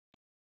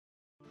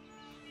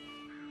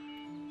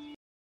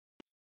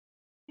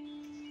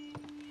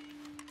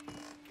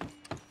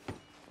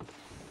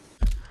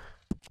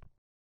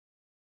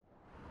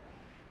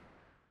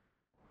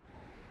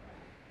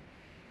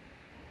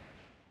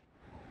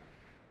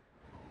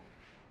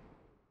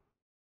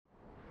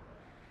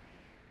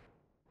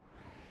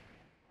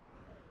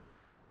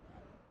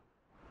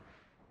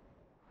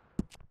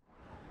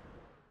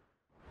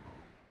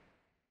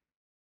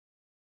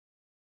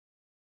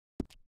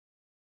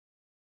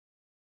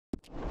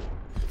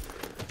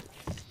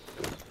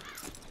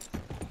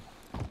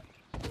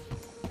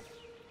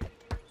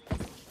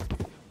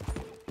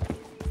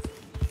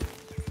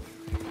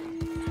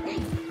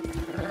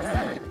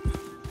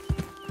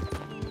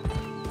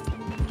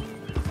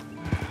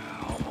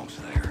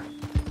Almost there.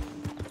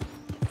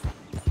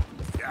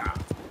 Yeah.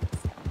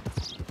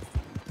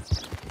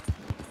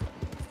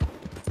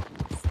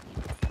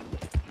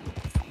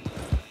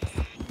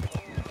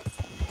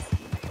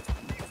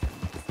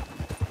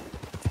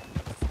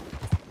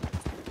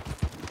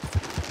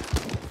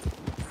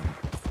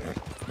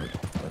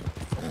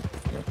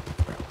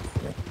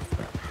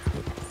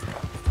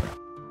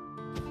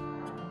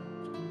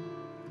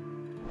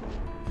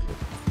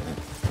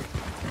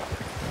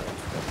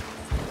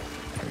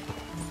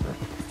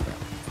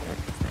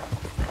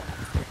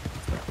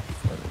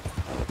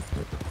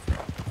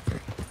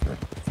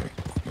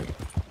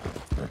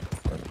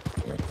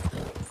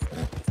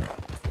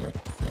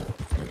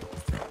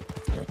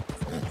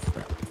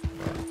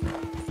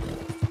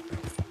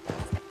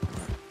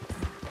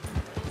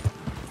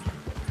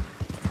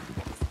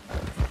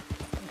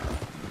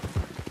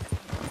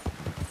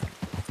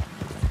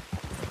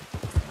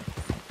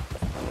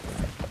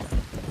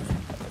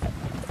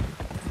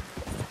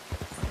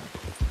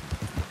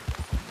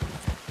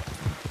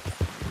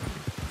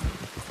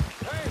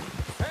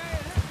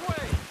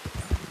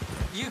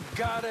 You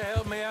gotta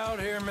help me out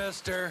here,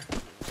 mister.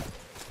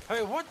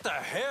 Hey, what the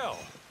hell?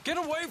 Get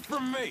away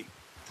from me!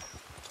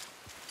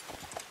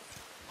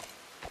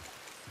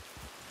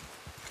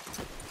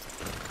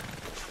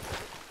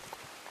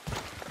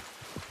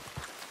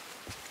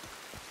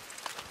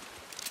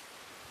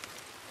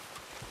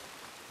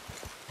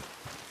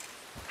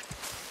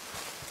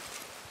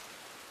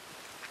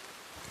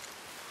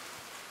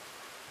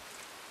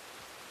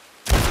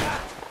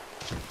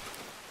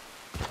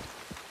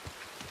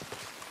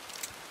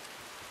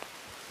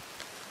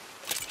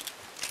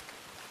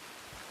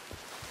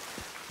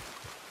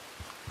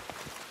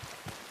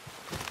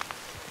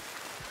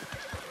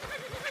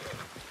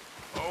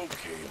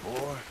 Okay,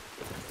 boy.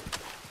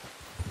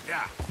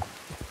 Yeah.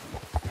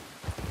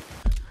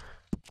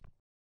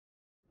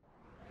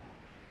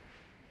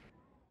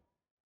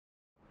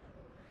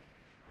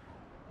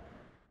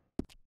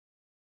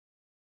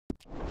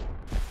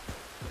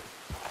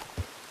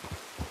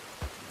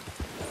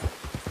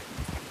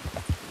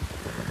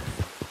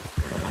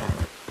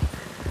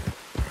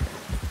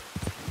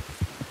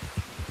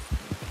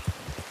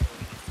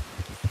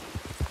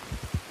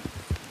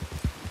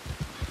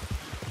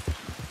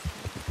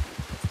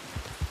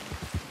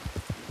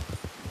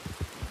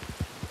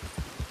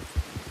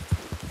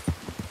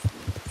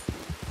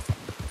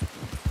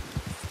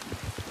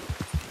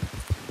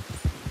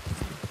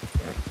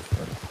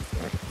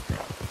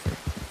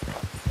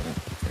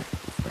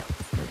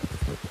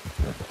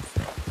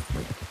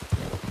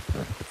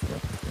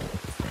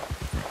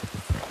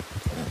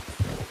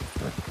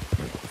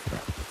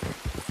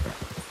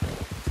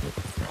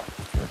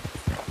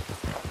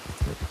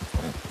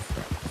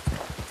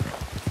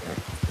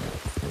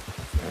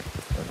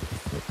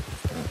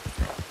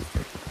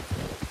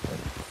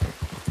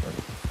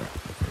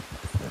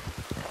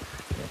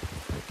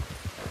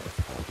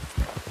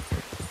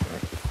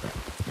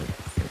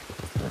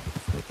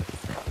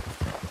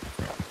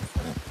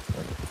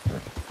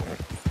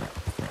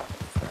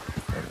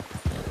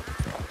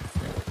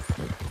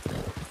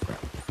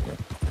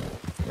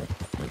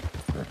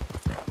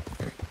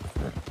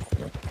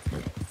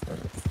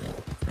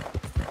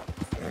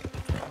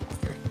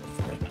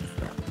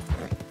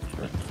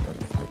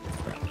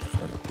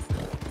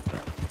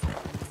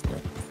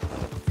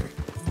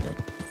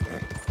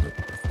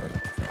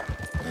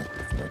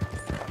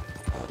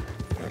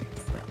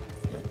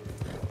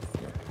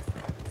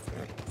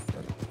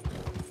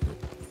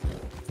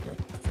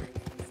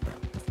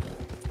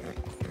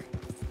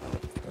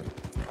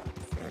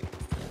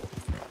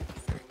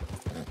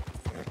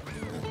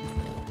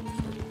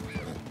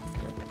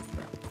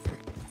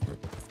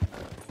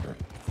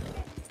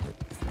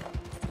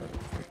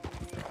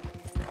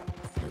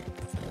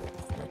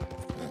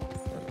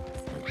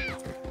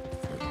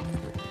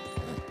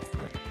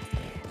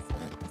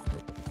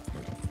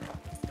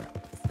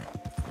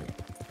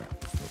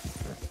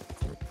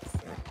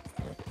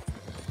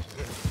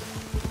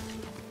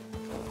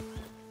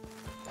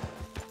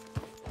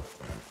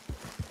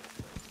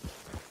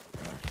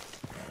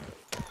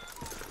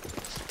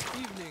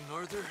 Evening,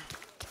 Arthur.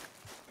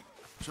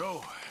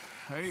 So,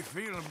 how you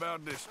feeling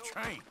about this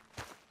train?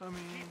 I mean,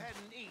 Keep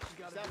heading east.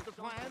 Is that the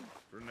plan?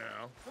 For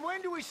now. And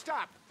when do we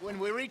stop? When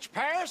we reach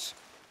Paris?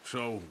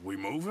 So, we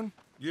moving?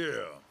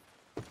 Yeah.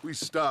 We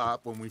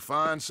stop when we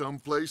find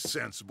someplace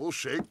sensible,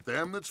 shake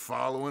them that's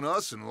following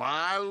us, and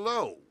lie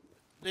low.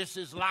 This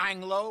is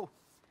lying low.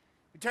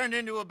 We turned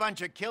into a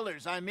bunch of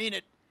killers. I mean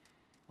it.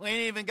 We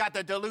ain't even got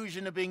the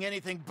delusion of being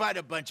anything but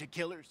a bunch of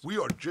killers. We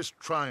are just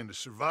trying to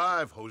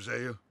survive,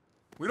 Hosea.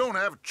 We don't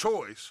have a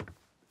choice.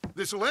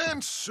 This'll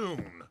end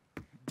soon.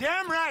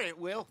 Damn right it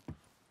will.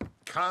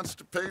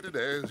 Constipated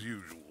as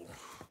usual.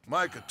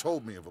 Micah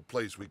told me of a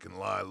place we can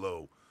lie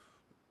low.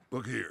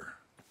 Look here.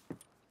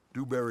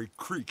 Dewberry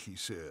Creek, he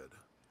said.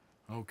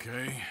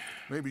 Okay.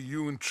 Maybe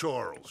you and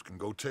Charles can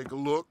go take a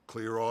look,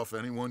 clear off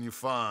anyone you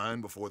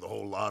find before the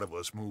whole lot of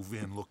us move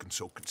in looking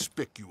so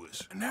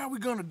conspicuous. And how we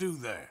gonna do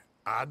that?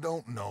 I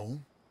don't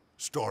know.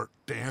 Start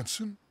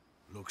dancing?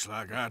 Looks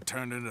like I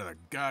turned into the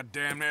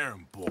goddamn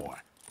errand boy.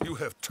 You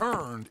have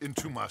turned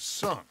into my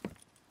son.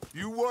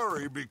 You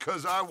worry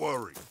because I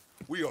worry.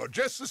 We are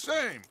just the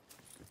same.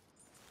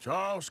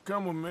 Charles,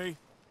 come with me.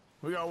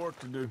 We got work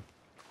to do.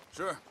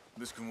 Sure,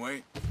 this can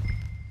wait.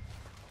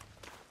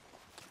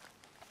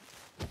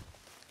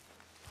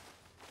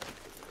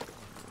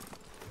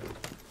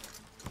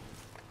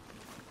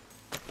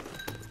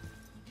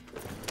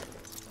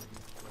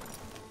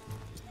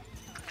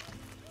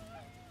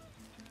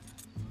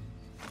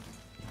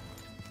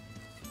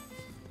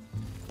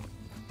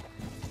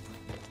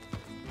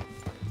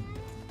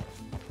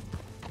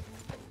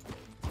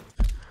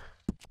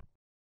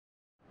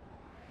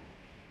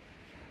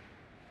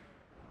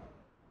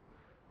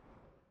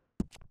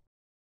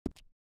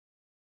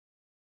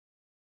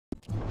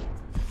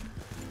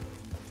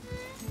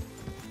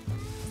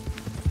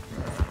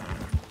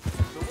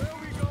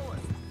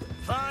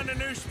 Find a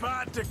new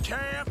spot to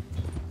camp.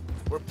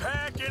 We're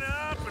packing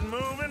up and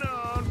moving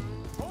on.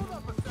 Hold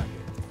up a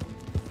second.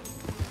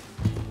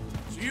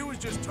 So you was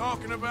just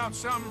talking about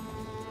something?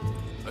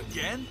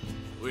 Again?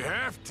 We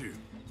have to,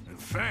 and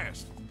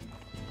fast.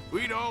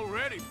 We'd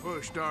already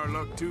pushed our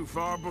luck too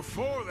far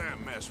before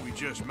that mess we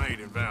just made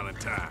in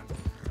Valentine.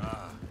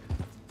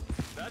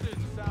 That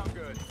didn't sound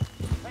good.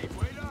 Hey,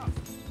 wait up!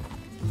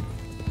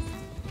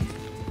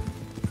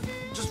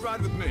 Just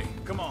ride with me.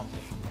 Come on.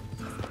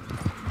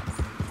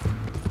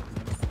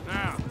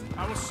 Now,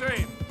 I was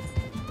saying,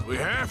 we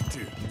have to,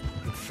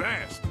 and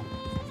fast.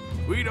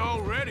 We'd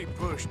already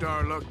pushed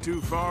our luck too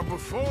far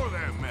before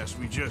that mess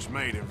we just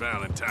made in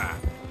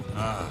Valentine.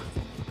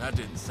 That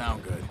didn't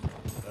sound good.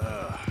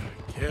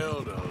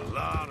 Killed a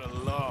lot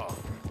of law.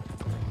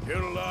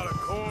 Killed a lot of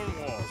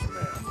Cornwall's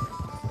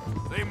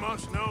men. They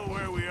must know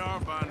where we are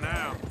by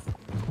now.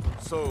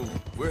 So,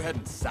 we're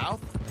heading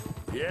south?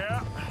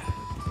 Yeah.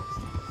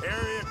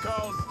 Area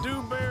called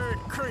Dewberry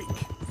Creek.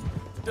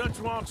 Dutch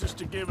wants us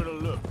to give it a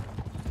look.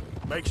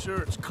 Make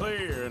sure it's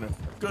clear and a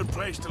good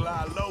place to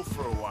lie low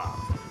for a while.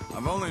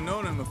 I've only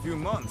known him a few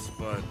months,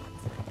 but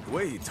the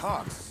way he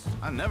talks,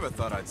 I never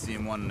thought I'd see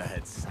him wanting to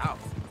head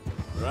south.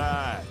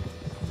 Right.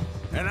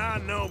 And I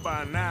know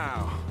by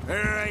now,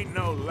 there ain't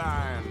no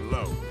lying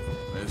low.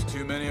 There's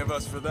too many of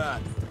us for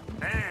that.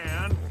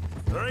 And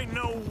there ain't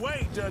no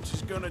way Dutch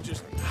is gonna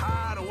just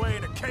hide away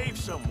in a cave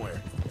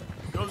somewhere.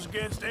 Goes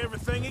against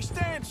everything he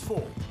stands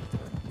for.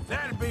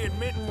 That'd be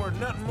admitting we're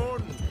nothing more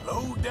than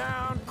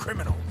low-down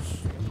criminals.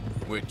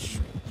 Which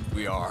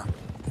we are.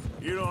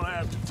 You don't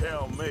have to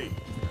tell me.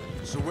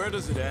 So where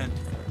does it end?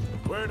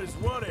 Where does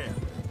what end?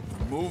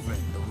 The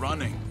moving, the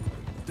running.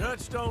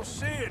 Dutch don't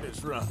see it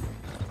as running.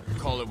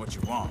 Call it what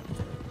you want.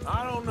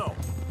 I don't know.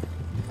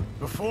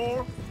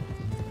 Before,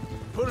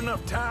 put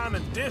enough time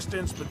and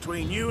distance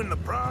between you and the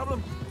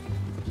problem,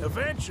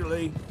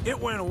 eventually it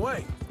went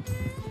away.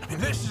 I mean,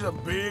 this is a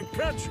big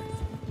country.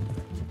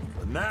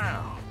 But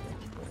now,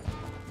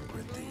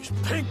 with these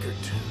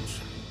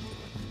Pinkertons,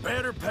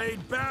 better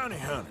paid bounty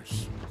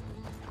hunters,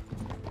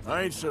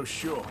 I ain't so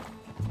sure.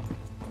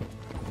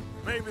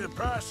 Maybe the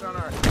price on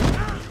our...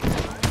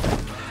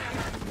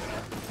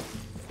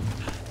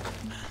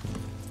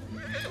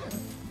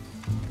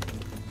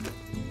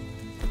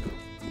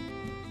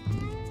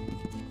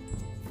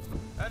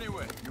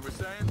 Anyway, you were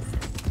saying?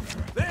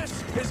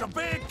 This is a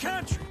big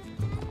country.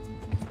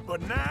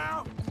 But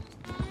now,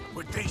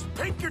 with these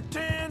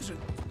Pinkertons and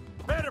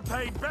better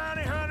paid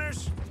bounty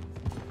hunters...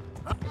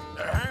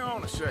 hang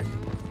on a second.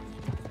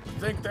 I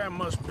think that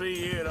must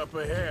be it up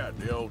ahead,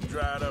 the old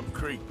dried up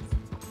creek.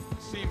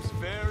 Seems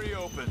very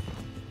open.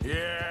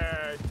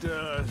 Yeah, it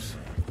does.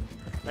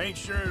 Ain't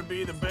sure to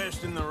be the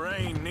best in the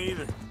rain,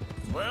 neither.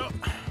 Well,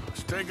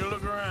 let's take a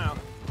look around.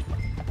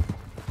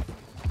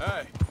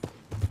 Hey,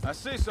 I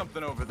see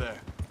something over there.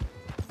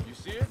 You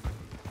see it?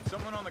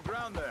 Someone on the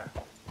ground there.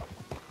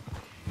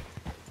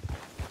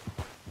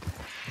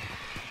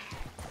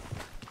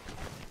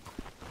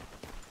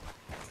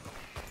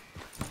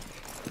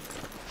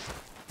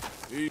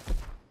 He's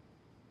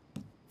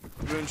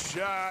been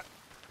shot.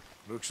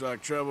 Looks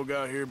like trouble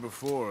got here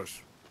before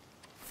us.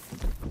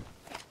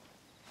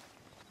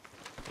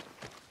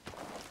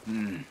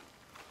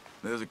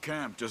 There's a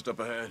camp just up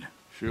ahead.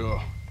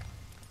 Sure.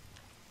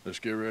 Let's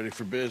get ready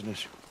for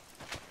business.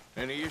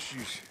 Any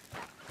issues?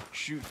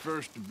 Shoot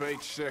first,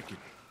 debate second.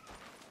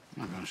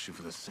 I'm not gonna shoot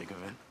for the sake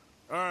of it.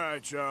 All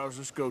right, Charles,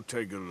 let's go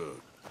take a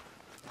look.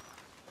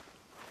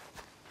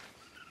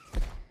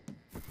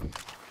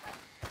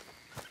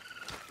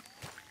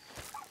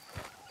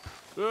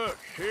 Look,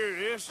 here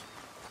it is.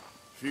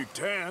 A few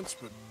tents,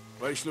 but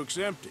place looks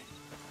empty.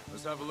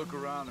 Let's have a look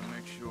around and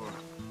make sure.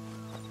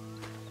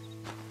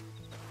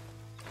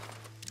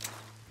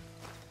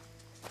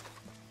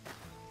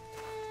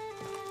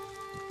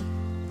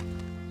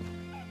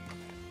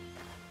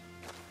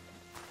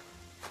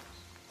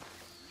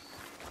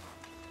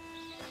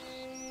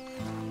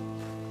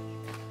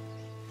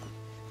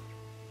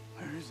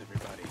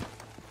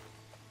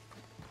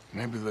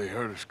 Maybe they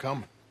heard us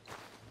coming.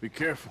 Be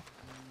careful.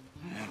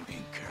 I'm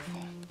being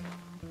careful.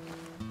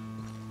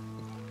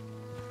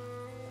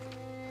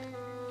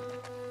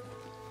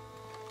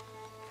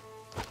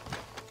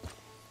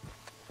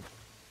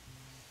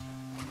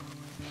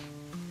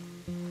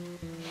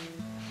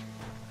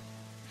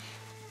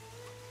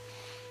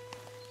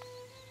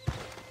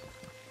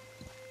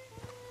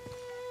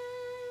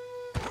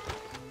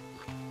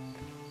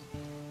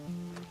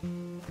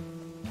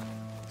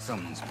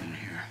 Someone's been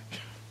here.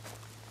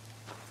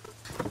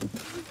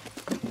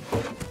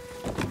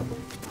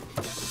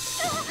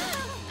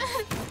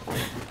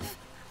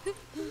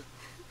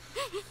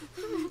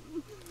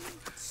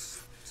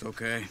 It's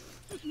okay.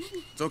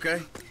 It's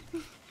okay.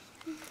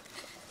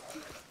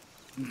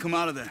 You come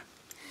out of there.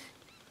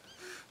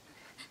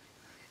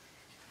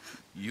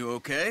 You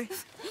okay?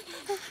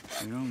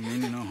 You don't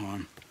mean you no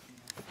harm.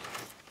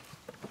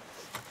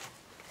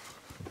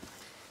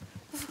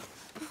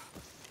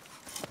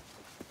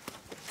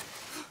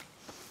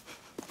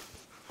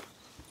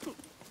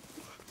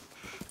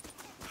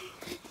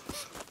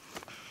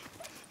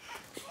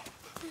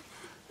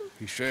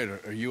 He said,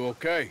 are you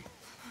okay?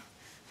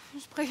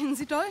 Sprechen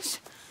Sie Deutsch?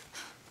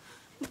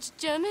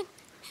 German?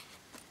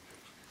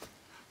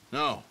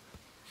 No.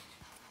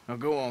 Now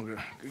go on,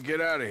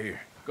 get out of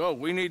here. Go,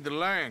 we need the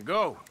land,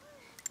 go.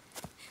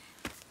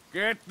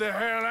 Get the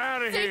hell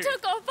out of They here.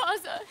 took our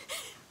father.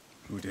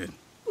 Who did?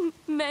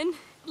 Men,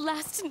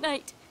 last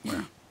night.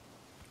 Where?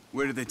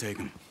 Where did they take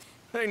him?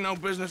 Ain't no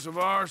business of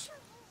ours.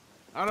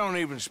 I don't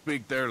even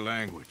speak their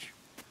language.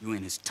 You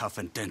ain't as tough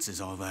and dense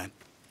as all that.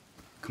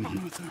 Come on,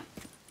 Arthur.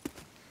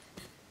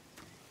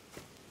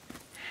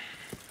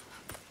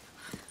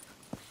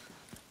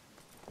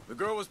 The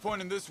girl was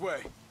pointing this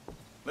way.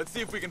 Let's see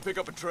if we can pick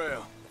up a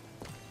trail.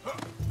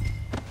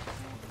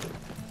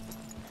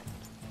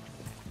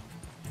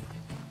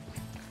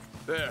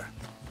 There.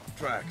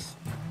 Tracks.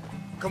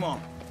 Come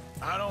on.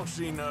 I don't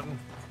see nothing.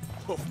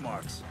 Hoof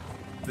marks.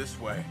 This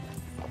way.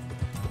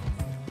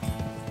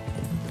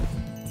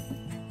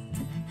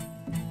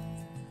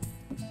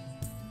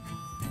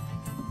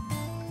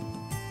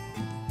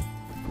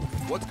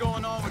 What's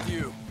going on with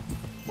you?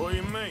 What do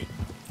you mean?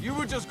 You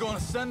were just gonna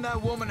send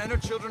that woman and her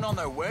children on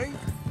their way?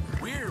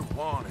 We're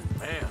wanted,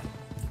 man.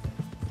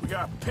 We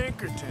got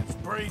Pinkertons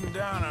breathing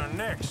down our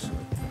necks.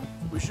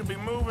 We should be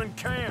moving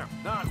camp,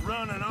 not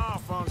running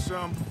off on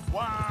some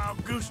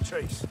wild goose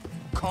chase.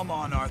 Come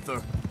on,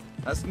 Arthur.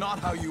 That's not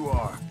how you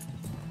are.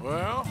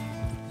 Well,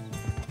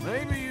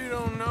 maybe you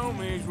don't know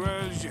me as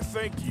well as you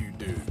think you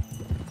do.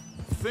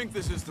 Think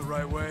this is the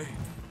right way?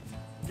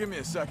 Give me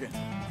a second.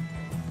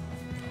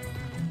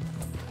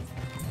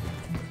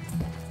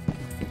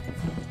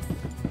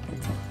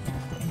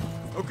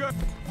 Okay.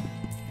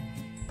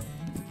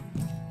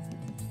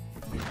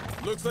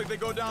 Looks like they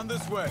go down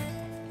this way.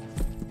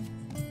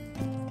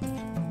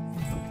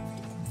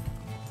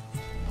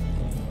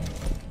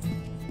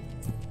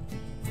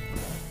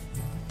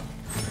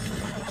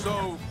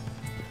 So,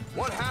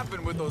 what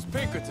happened with those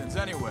Pinkertons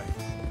anyway?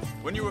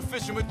 When you were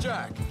fishing with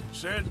Jack?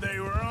 Said they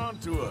were on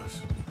to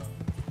us.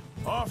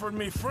 Offered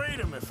me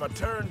freedom if I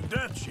turned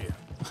Dutch here.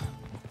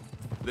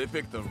 They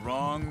picked the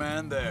wrong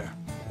man there.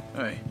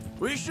 Hey.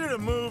 We should have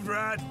moved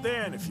right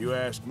then, if you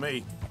ask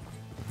me.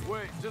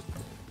 Wait, just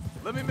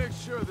let me make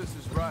sure this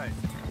is right.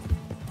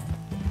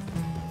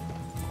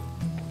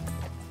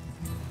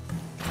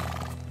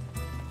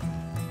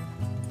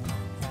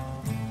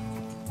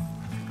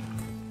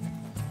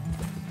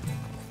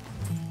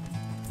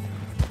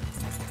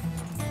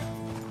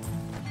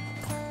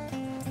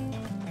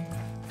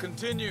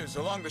 Continues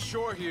along the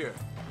shore here.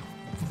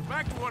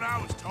 Back to what I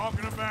was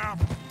talking about.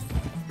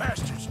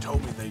 Bastards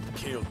told me they'd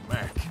killed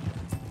Mac.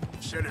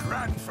 Said it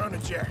right in front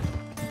of Jack.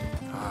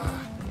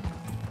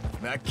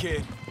 That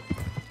kid,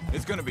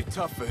 it's gonna be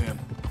tough for him.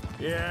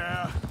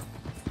 Yeah,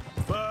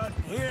 but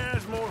he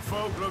has more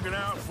folk looking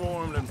out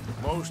for him than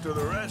most of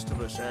the rest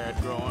of us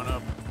had growing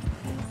up.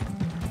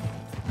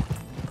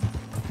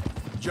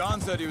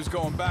 John said he was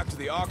going back to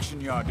the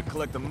auction yard to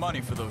collect the money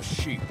for those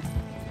sheep.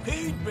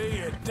 He'd be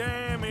a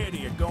damn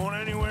idiot going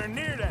anywhere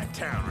near that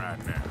town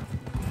right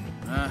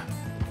now.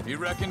 He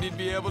reckoned he'd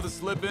be able to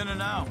slip in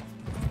and out.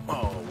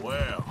 Oh,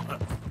 well.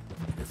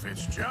 If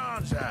it's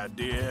John's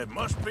idea, it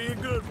must be a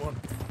good one.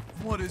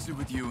 What is it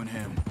with you and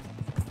him?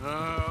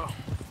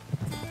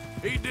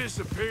 He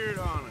disappeared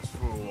on us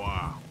for a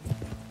while.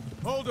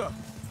 Hold up.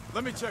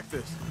 Let me check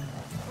this.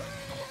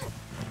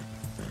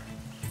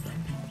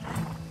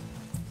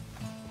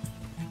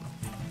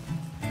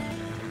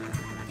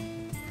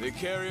 They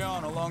carry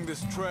on along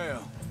this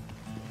trail.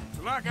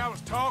 So like I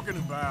was talking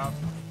about,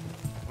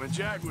 when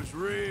Jack was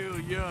real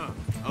young,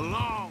 a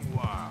long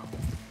while.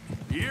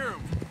 A year or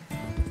more.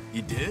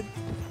 He did?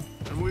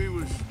 And we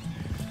was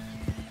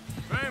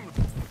family,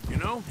 you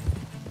know?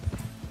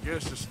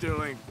 Guess I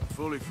still ain't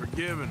fully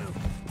forgiven him.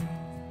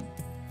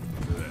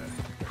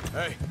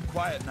 Hey,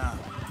 quiet now.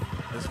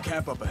 There's a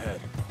camp up ahead.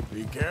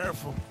 Be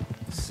careful.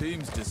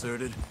 Seems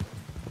deserted.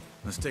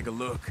 Let's take a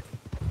look.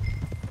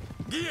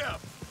 Gee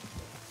up!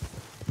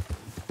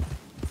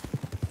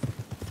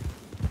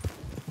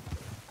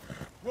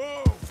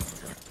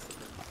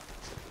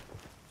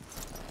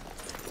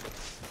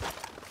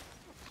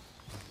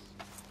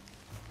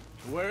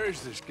 Where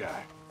is this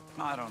guy?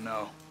 I don't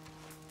know.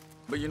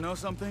 But you know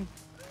something?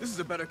 This is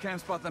a better camp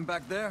spot than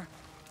back there.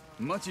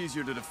 Much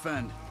easier to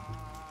defend.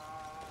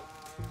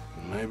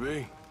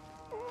 Maybe.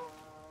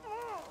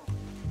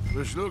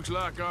 This looks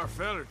like our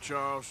feller,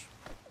 Charles.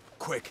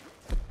 Quick.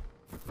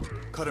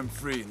 Cut him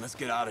free and let's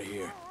get out of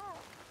here.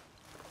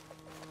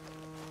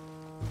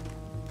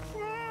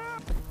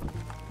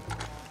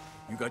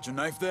 You got your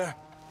knife there?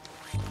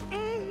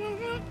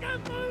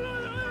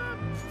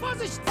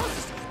 Vorsicht!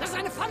 Vorsicht! Das ist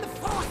eine Falle!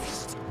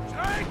 Vorsicht!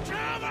 Take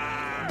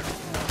cover!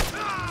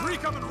 Three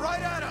coming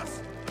right at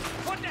us!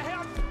 What the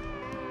hell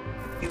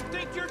you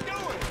think you're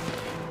doing?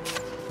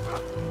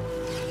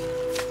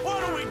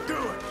 What are we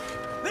doing?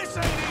 This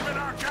ain't even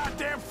our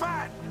goddamn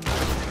fight!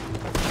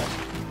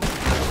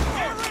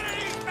 Get rid of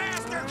these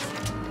bastards!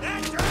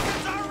 That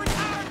German's our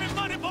retirement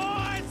money,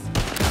 boys!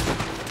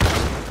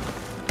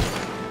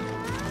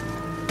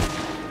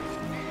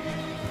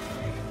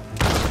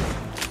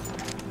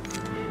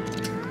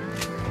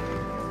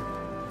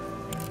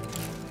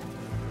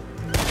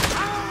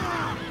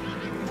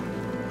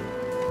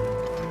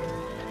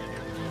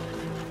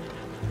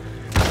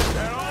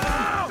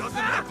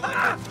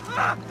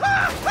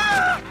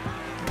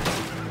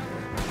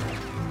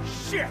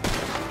 Shit!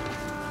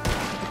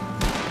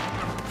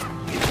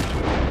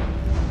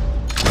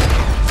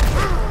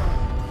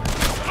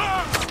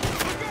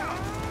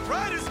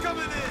 Riders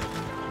coming in!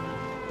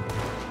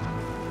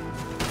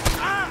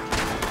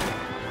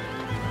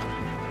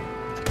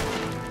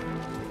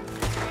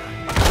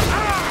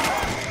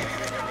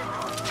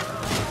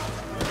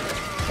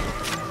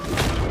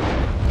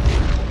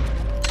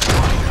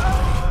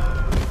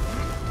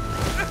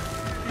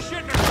 You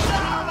shouldn't have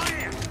shot our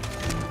land!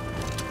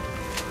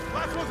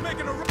 Last one's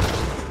making a run!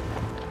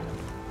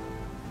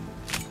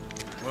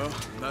 Well,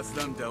 that's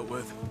them dealt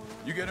with.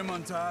 You get them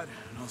untied,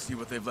 and I'll see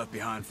what they've left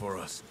behind for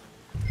us.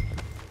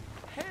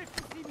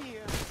 Helfen Sie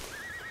mir!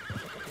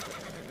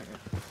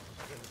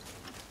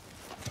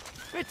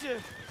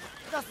 Bitte!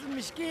 Lassen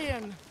mich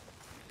gehen!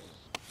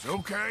 It's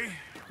okay.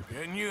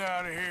 Getting you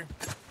out of here.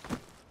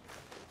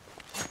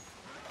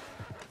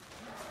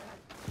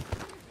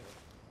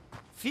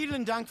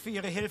 Vielen Dank für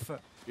Ihre Hilfe.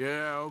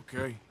 Yeah,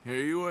 okay.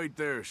 Here, you wait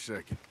there a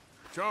second.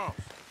 Charles,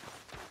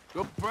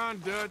 go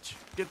find Dutch,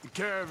 get the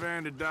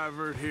caravan to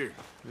divert here.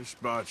 This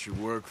spot should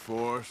work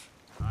for us.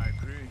 I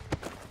agree.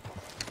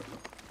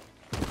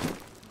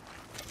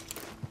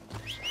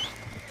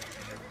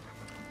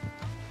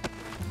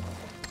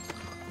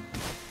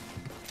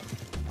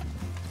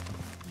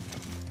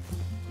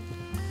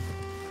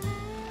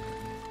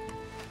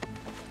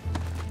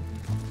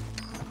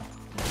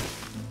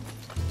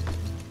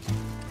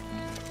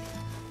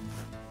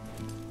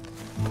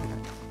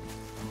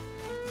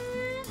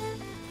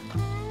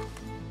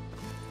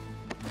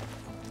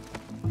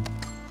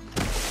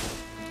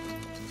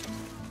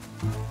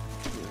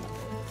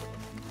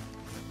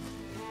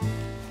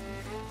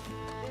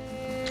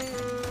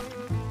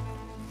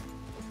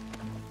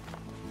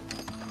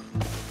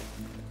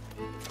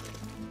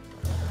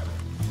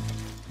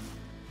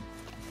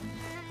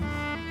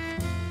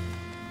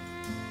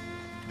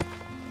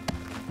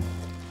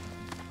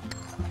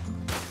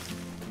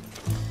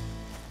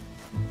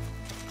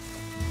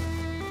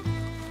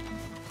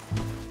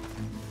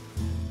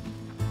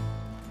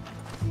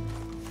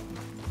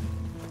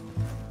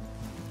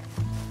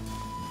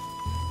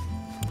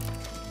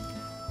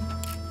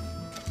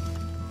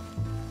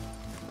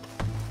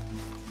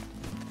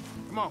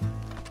 Come on.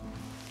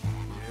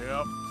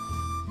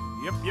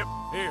 Yep.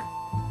 Here.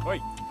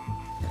 Wait.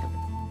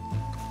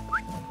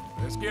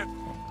 Let's get...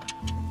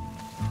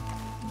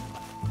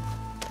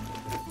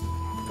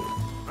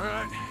 All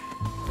right.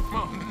 Come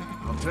on.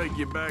 I'll take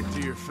you back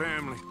to your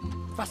family.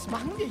 Was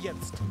machen wir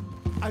jetzt?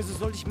 Also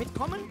soll ich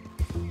mitkommen?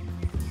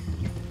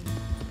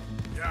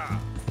 Ja.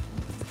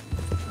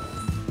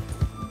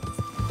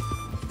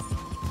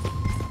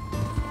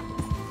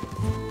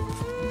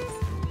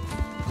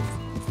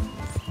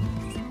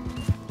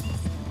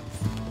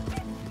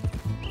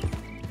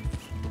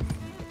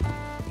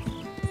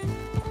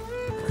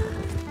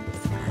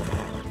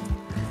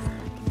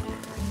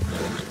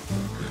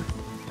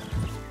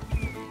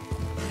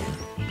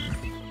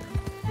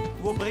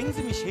 Wo bringen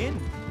Sie mich hin?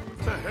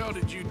 What the hell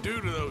did you do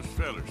to those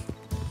fellers?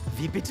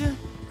 Wie bitte?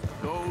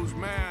 Those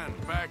men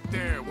back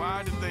there,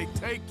 why did they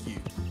take you?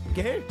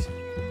 Geld.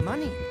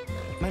 Money.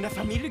 Meiner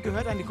Familie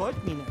gehört eine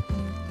Goldmine.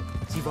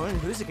 Sie wollen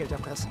Lösegeld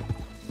erpressen.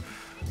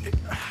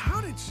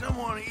 How did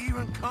someone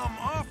even come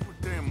up with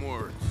them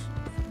words?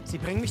 Sie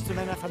bringen mich zu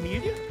meiner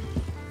Familie?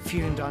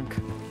 Vielen Dank.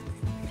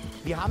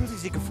 Wie haben Sie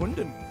sie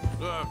gefunden?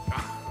 Look,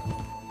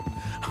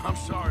 I'm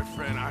sorry,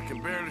 friend. I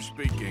can barely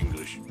speak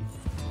English.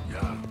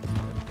 Yeah.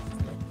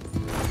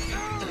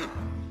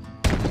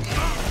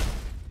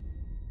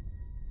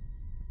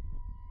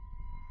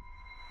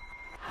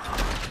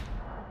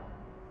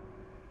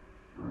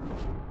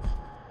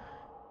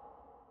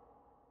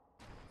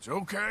 It's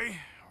okay.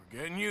 We're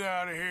getting you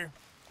out of here.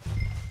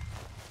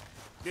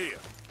 Get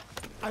up.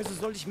 Also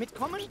soll ich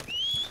mitkommen?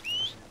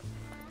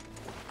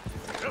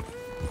 Yep.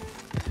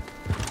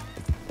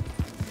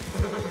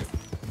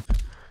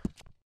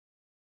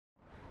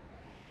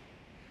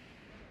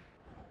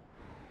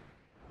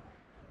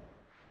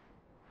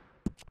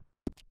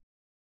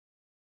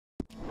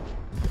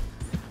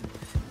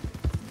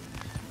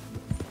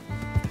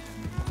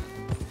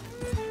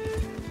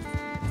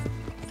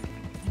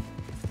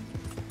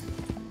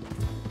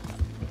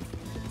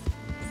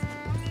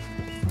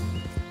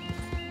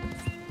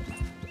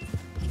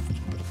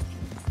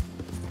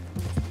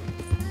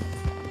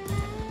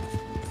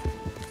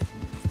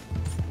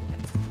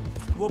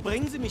 Wo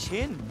bringen Sie mich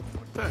hin?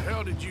 What the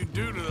hell did you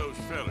do to those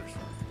fellers?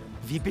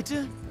 Wie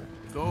bitte?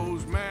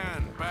 Those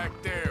men back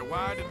there,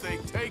 why did they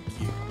take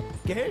you?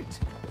 Geld.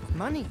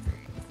 Money.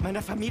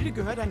 Meiner Familie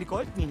gehört eine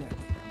Goldmine.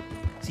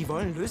 Sie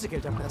wollen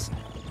Lösegeld erpressen.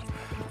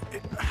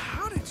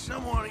 How did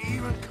someone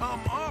even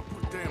come up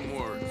with them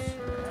words?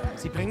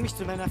 Sie bringen mich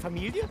zu meiner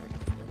Familie?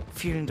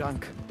 Vielen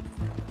Dank.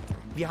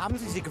 Wie haben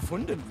Sie sie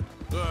gefunden?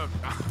 Look,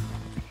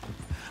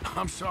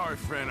 I'm sorry,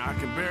 friend. I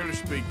can barely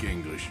speak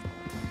English.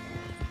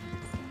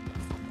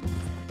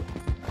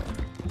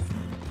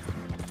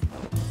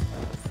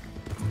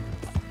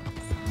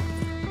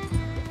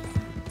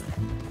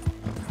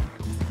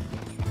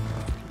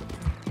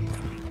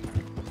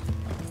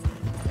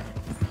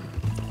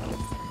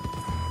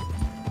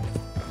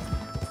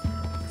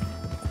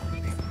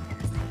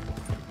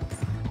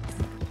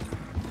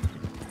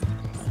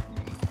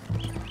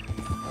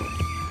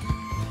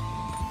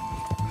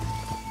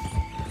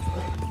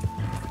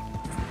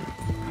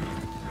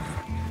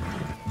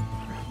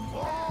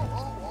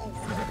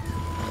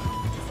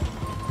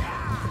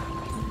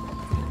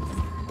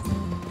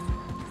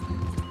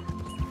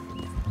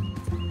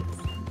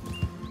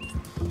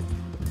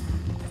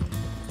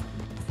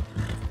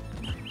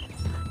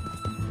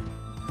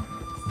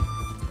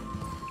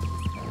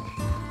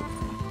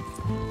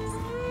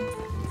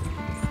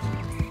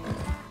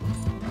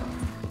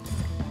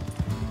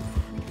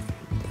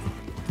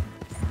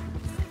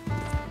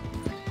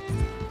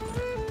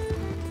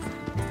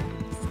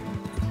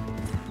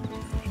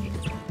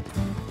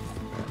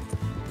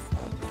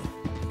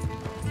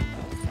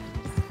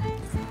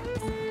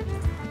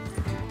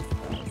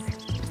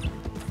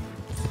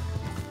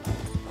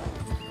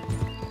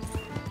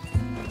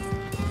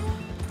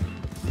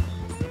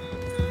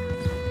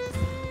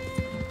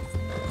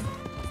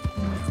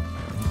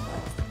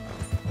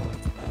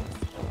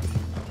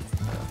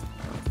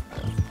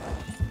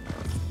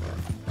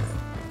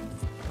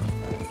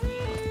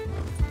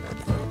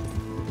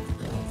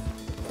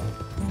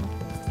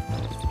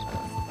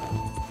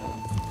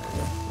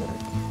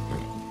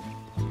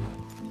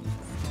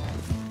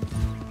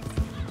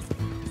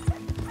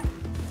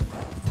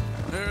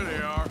 There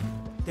they are.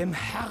 Dem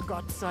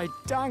Herrgott sei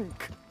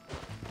Dank.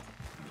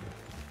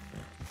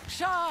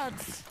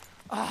 Schatz!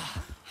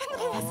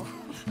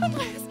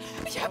 Andreas,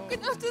 ich hab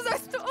gedacht, du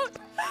seist tot.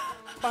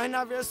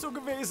 Beinahe wär's so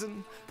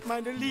gewesen.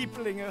 Meine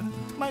Lieblinge.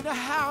 Meine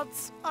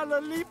Herz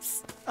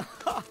allerliebsten.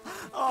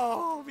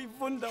 Oh, wie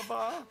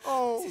wunderbar.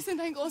 Oh, Sie sind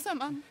ein großer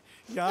Mann.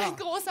 ja. Ein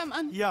großer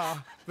Mann.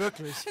 Ja,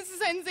 wirklich. Es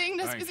ist ein Segen,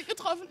 dass wir Sie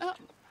getroffen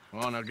haben.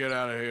 Come on, now get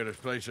out of here. This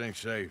place ain't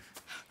safe.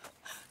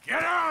 Get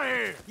out of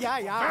here! Ja,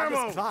 ja, alles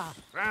Vamos! klar.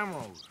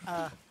 Vamos!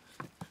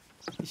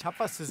 Ich hab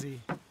was für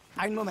Sie.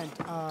 Einen Moment.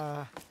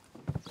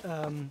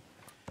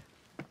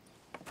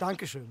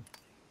 Dankeschön.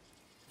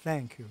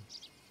 Thank you.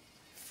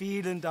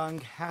 Vielen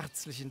Dank,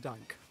 herzlichen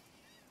Dank.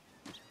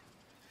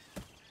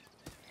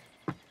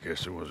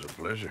 Guess it was a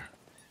pleasure.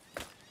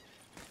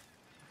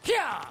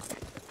 Ja!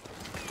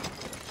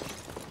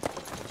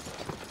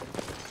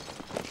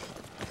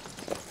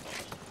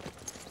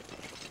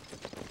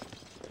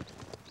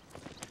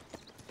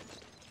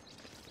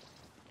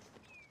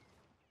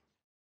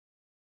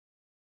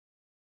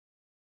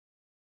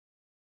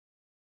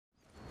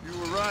 You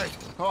were right.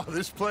 Oh,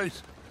 this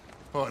place.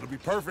 Oh, it'll be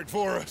perfect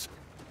for us.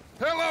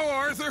 Hello,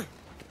 Arthur.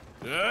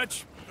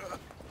 Dutch?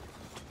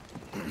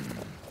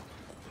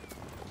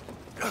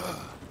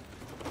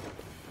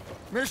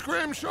 Miss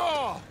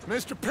Grimshaw,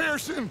 Mr.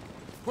 Pearson,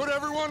 put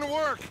everyone to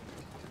work.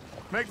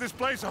 Make this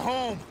place a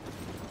home.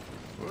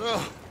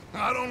 Well,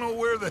 I don't know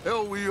where the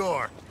hell we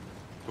are,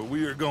 but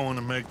we are going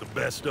to make the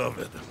best of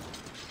it.